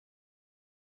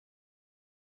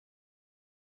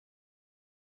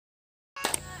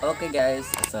Oke guys,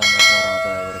 assalamualaikum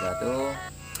warahmatullahi wabarakatuh.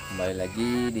 Kembali lagi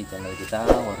di channel kita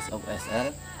Harus SL.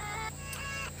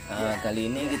 Kali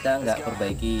ini kita nggak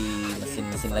perbaiki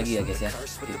mesin lagi ya guys ya.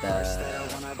 Kita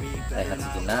rehat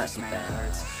sejenak, kita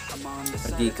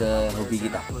pergi ke hobi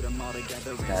kita.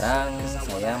 Sekarang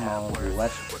saya mau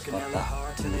buat kotak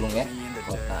burung ya.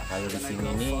 Kotak kalau di sini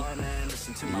ini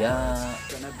dia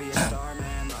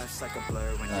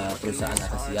perusahaan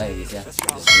akasia ya guys ya.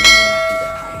 Jadi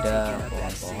tidak ada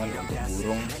pohon-pohon untuk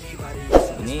burung.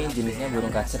 Ini jenisnya burung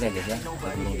kacer ya guys ya,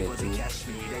 burung becu.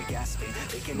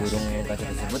 Burung kacer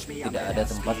tersebut tidak ada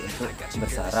tempat untuk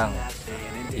bersarang,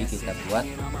 jadi kita buat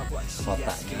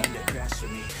kotaknya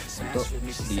untuk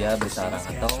dia bersarang,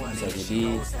 atau bisa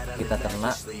jadi kita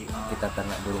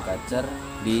ternak burung kacer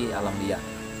di alam liar.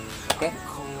 Oke,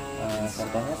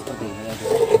 contohnya seperti ini ya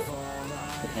guys.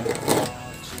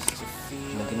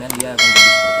 Kemungkinan dia akan jadi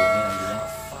seperti ini nantinya.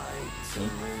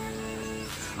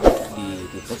 Ini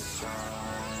ditutup,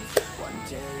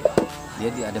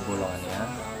 dia ada bolongannya.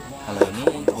 Kalau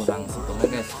ini kurang sempurna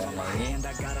guys, karena ini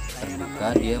terbuka,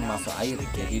 dia masuk air,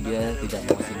 jadi dia tidak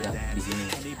mau singgah di sini.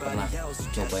 Pernah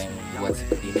coba yang buat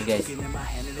seperti ini guys.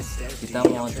 Kita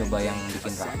mau coba yang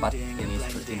bikin rapat, ini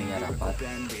seperti ininya rapat,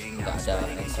 nggak ada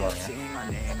eksolnya.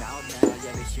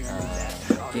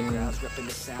 Mungkin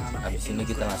habis ini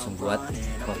kita langsung buat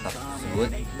kotak tersebut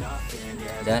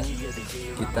dan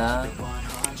kita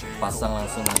pasang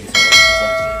langsung nanti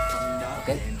sore.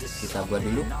 Oke, kita buat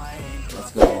dulu. Let's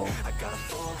go.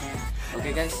 Oke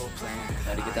guys,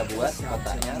 mari kita buat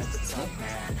kotaknya.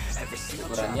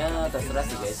 Ukurannya terserah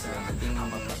sih guys, yang penting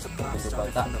bentuk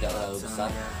kotak tidak terlalu besar.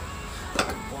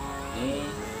 Ini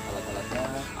alat-alatnya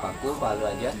palu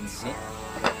aja. Ini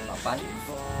papan.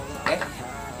 Oke,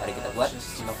 mari kita buat.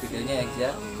 Simak videonya ya guys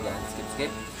ya, jangan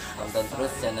skip. Tonton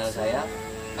terus channel saya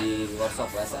di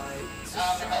workshop bahasa.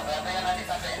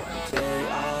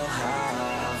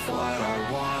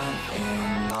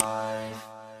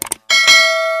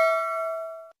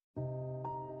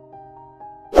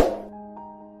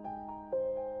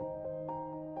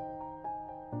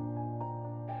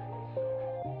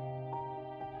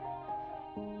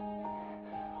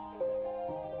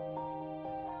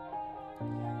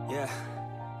 Yeah,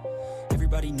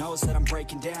 everybody knows that I'm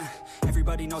breaking down.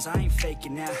 Everybody knows I ain't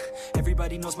faking now.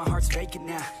 Everybody knows my heart's vacant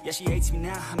now. Yeah, she hates me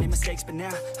now, I made mistakes, but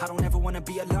now I don't ever wanna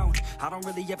be alone. I don't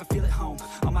really ever feel at home,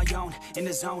 on my own, in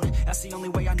the zone. That's the only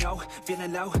way I know,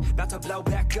 feeling low, about to blow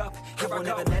back up. I won't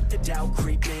ever let the doubt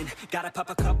creep in. Gotta pop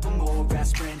a couple more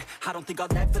aspirin. I don't think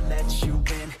I'll ever let you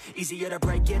in. Easier to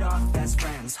break it off as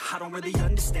friends. I don't really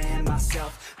understand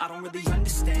myself, I don't really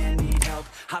understand, need help.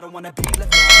 I don't wanna be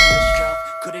left on the shelf.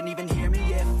 Couldn't even hear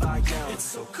me if I yelled. It's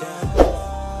so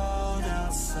cold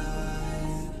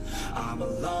outside, I'm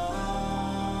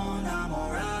alone, I'm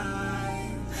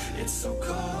alright. It's so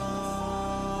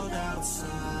cold outside,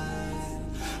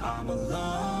 I'm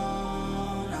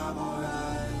alone, I'm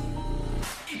alright.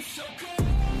 It's so cold.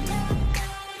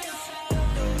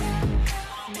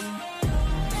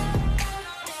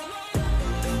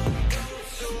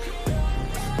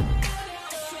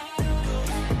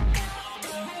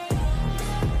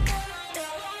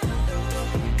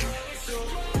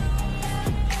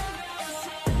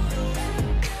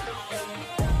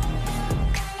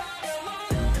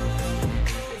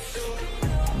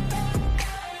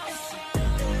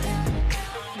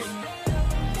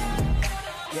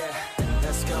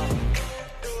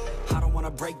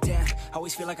 Break down,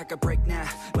 always feel like I could break now,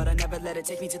 but I never let it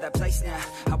take me to that place now.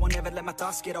 I won't ever let my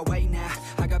thoughts get away now.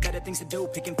 I got better things to do,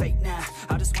 picking fate now.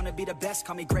 I just wanna be the best,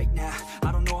 call me great now.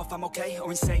 I don't know if I'm okay or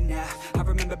insane now. I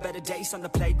remember better days on the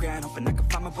playground, hoping I can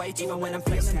find my way. Even when I'm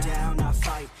feeling down, I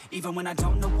fight. Even when I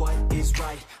don't know what is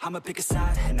right, I'ma pick a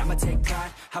side and I'ma take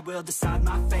pride. I will decide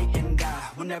my fate and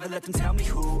I will never let them tell me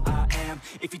who I am.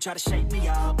 If you try to shape me,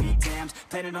 I'll be damned.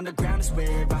 Planet on the ground is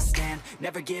where I stand.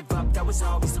 Never give up, that was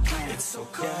always the plan. It's so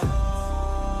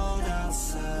cold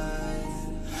outside,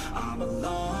 I'm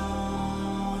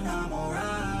alone, I'm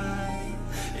alright.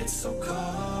 It's so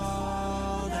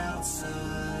cold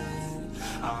outside,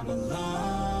 I'm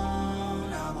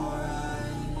alone, I'm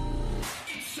alright.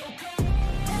 It's so cold.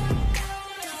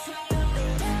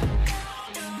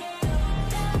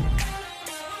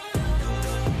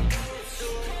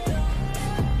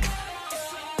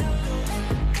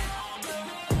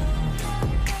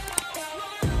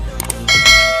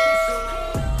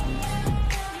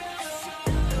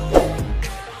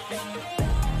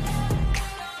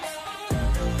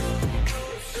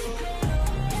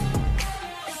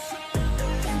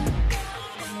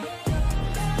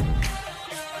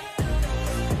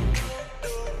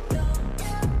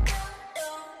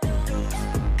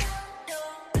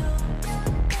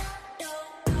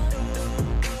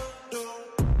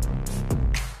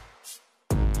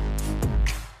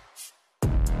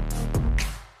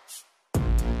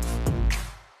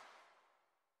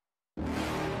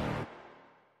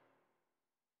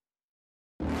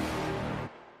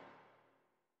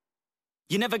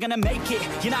 You're never gonna make it,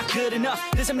 you're not good enough.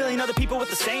 There's a million other people with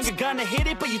the same. You're gonna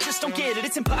hit it, but you just don't get it.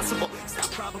 It's impossible. It's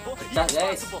not probable. Nah,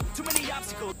 guys,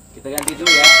 kita ganti dulu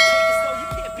ya.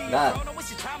 Nah,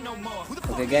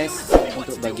 oke guys,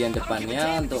 untuk bagian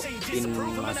depannya, untuk pin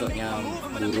masuknya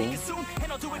burung,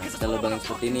 nah, kita lubangin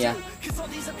seperti ini ya.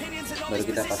 Baru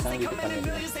kita pasang di depan ini.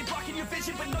 Baru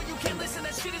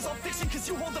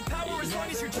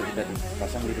kita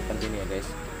pasang di depan sini ya guys.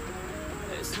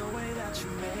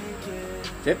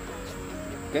 Sip.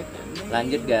 Oke,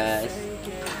 lanjut guys.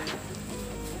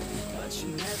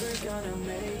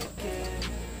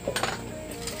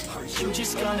 You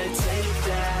just gonna take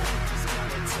that,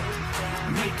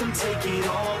 make them take it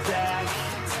all back.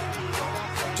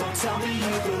 Don't tell me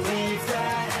you believe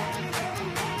that.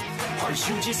 Are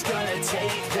you just gonna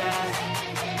take that,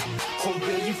 or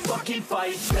will you fucking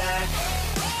fight back?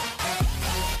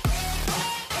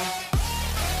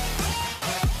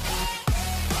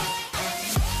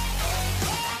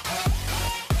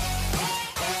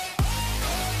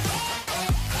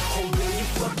 Or will you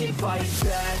fucking fight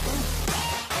back?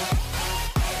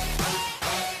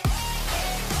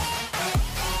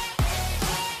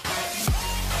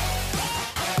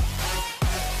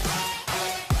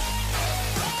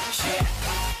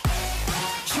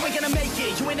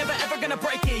 You ain't never ever gonna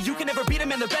break it. You can never beat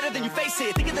them and they're better than you, face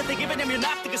it. Thinking that they give a damn, you're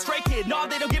not, think a straight kid. No,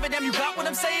 they don't give a damn, you got what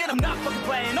I'm saying? I'm not fucking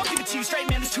playing, I'll give it to you straight,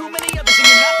 man. There's too many others and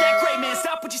you're not that great, man.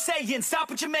 Stop what you're saying, stop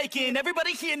what you're making.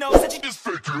 Everybody here knows that you just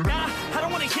faking. Nah, I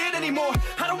don't wanna hear it anymore,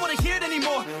 I don't wanna hear it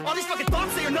anymore. All these fucking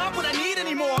thoughts, they are not what I need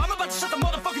anymore. I'm about to shut the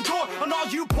motherfucking door on all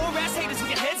you poor ass haters with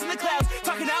your heads in the clouds,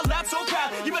 talking out loud so proud.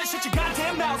 You better shut your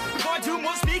goddamn mouth before I do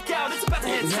more, speak out. It's about to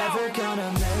head south. You're never gonna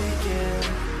make it.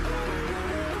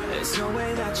 There's no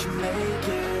way that you make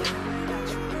it.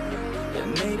 Yeah,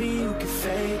 maybe you can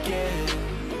fake it,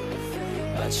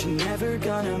 but you're never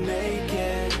gonna make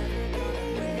it.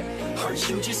 Are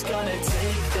you just gonna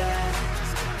take that,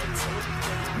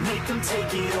 make them take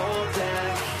it all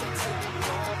back?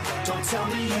 Don't tell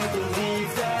me you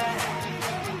believe that.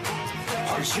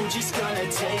 Are you just gonna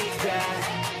take that,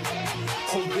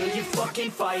 or will you fucking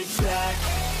fight back?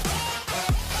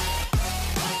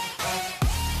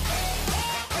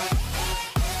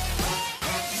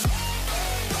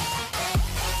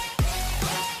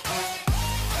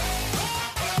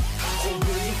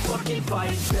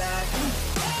 Fight back.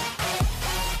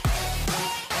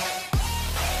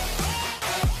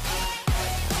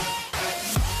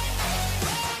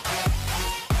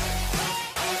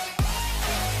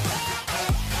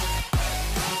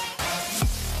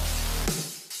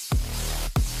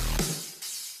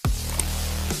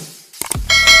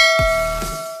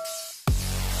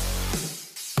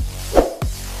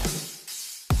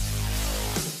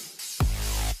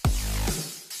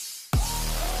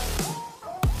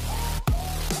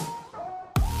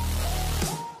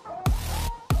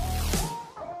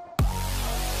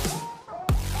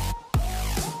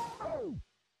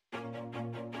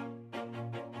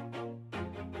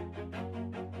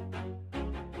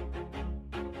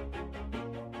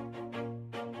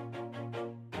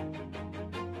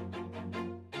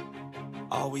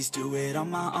 Always do it on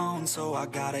my own, so I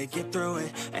gotta get through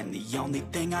it. And the only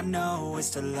thing I know is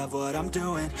to love what I'm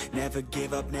doing. Never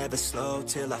give up, never slow,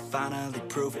 till I finally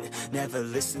prove it. Never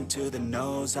listen to the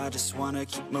no's, I just wanna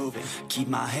keep moving. Keep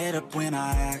my head up when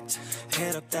I act,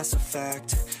 head up, that's a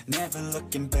fact. Never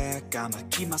looking back, I'ma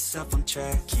keep myself on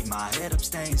track. Keep my head up,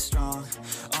 staying strong,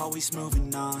 always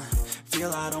moving on.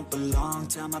 Feel I don't belong,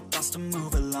 tell my thoughts to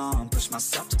move along. Push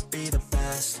myself to be the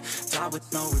best, die with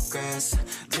no regrets.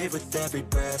 Live with every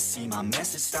breath, see my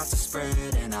message start to spread.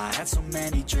 And I had so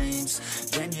many dreams,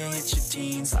 then you hit your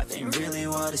teens. Life ain't really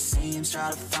what it seems, try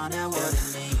to find out what it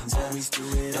means. Always do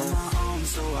it on my own,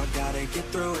 so I gotta get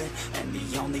through it. And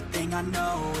the only thing I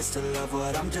know is to love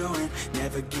what I'm doing.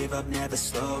 Never give up, never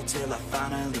slow, till I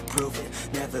finally prove it.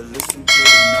 Never listen to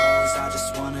the no's, I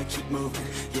just wanna keep moving.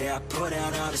 Yeah, I put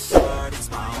out all this art, it's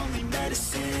my only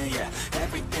medicine. Yeah,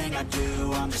 everything I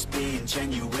do, I'm just being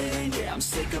genuine. Yeah, I'm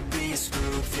sick of being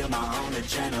screwed, feel my own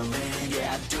adrenaline.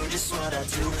 Yeah, I do just what I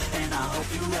do, and I hope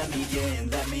you let me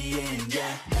in,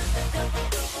 yeah.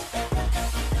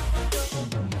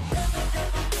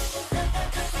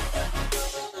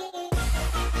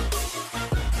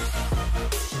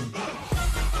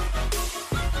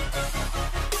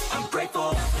 I'm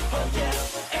grateful, oh yeah,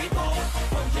 able,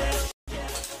 oh yeah,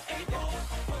 able,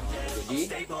 oh yeah,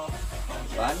 stable,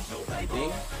 depan,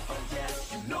 samping,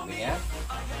 ini ya.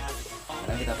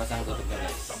 Sekarang kita pasang tutupnya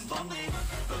guys.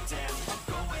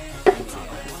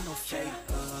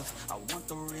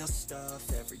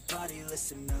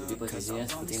 Jadi posisinya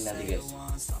seperti ini nanti guys.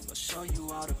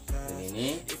 Dan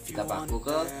ini kita paku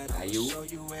ke kayu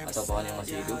atau pohon yang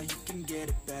masih hidup.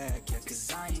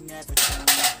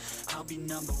 I'll be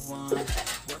number one,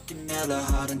 working hella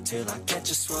hard until I get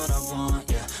just what I want,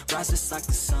 yeah. Rises like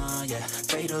the sun, yeah,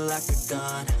 fatal like a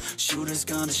gun. Shooter's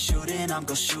gonna shoot and I'm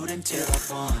gonna shoot until I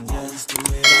fall, yeah. Always do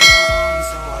it on my own,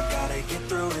 so I gotta get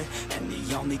through it. And the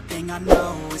only thing I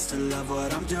know is to love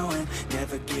what I'm doing.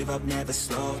 Never give up, never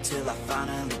slow, till I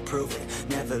finally prove it.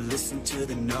 Never listen to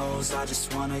the no's, I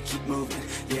just wanna keep moving.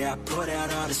 Yeah, I put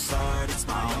out all this art, it's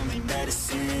my only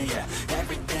medicine, yeah.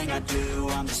 Everything I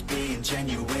do, I'm just being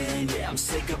genuine. Yeah, I'm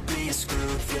sick of being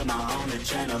screwed, feel my own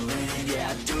adrenaline.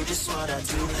 Yeah, I do just what I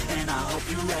do, and I hope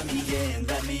you let me in,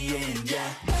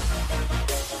 yeah.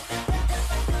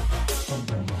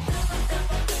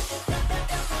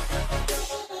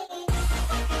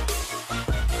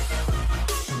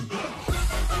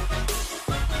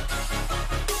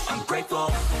 I'm grateful,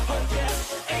 oh yeah,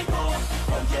 able,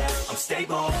 oh yeah, I'm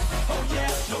stable, oh yeah,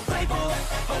 no label,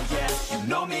 oh yeah, you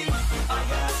know me, I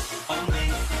have only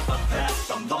a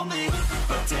path, I'm lonely,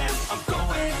 but damn, I'm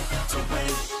going to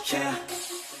win, yeah.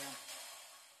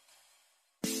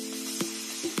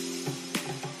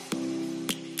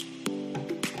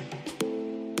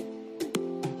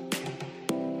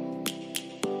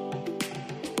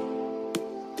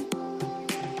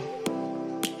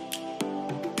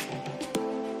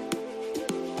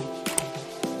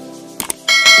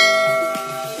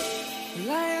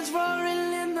 Lions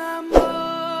roaring in the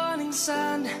morning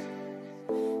sun,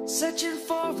 searching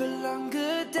for a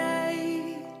longer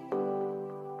day.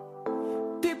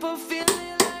 People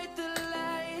feeling like the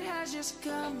light has just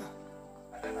come.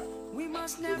 We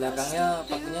must Di never belakangnya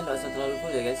pakunya nggak usah terlalu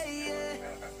full ya guys.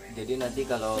 Jadi nanti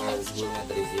kalau burungnya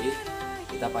terisi,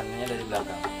 kita panennya dari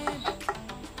belakang.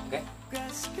 Oke?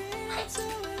 grasp into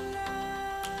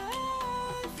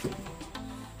life.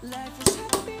 Life is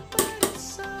happy but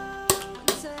it's so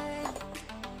insane.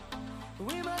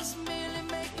 We must merely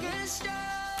make a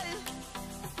start.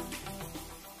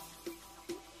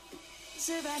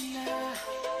 Savannah,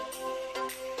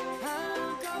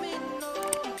 I'm coming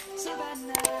home.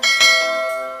 Savannah,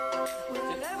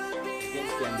 we'll never be Mungkin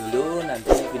sekian dulu,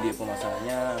 nanti video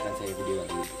pemasangannya akan saya video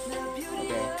lagi.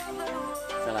 Oke,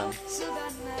 salam.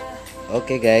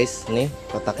 Oke guys, nih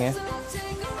kotaknya.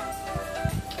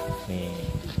 Nih,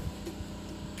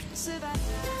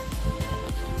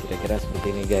 kira-kira seperti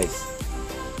ini guys.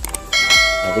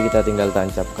 Nanti kita tinggal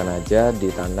tancapkan aja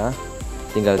di tanah,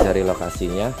 tinggal cari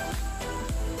lokasinya.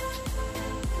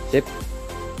 Sip,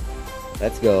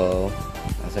 let's go.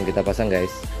 Langsung kita pasang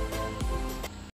guys.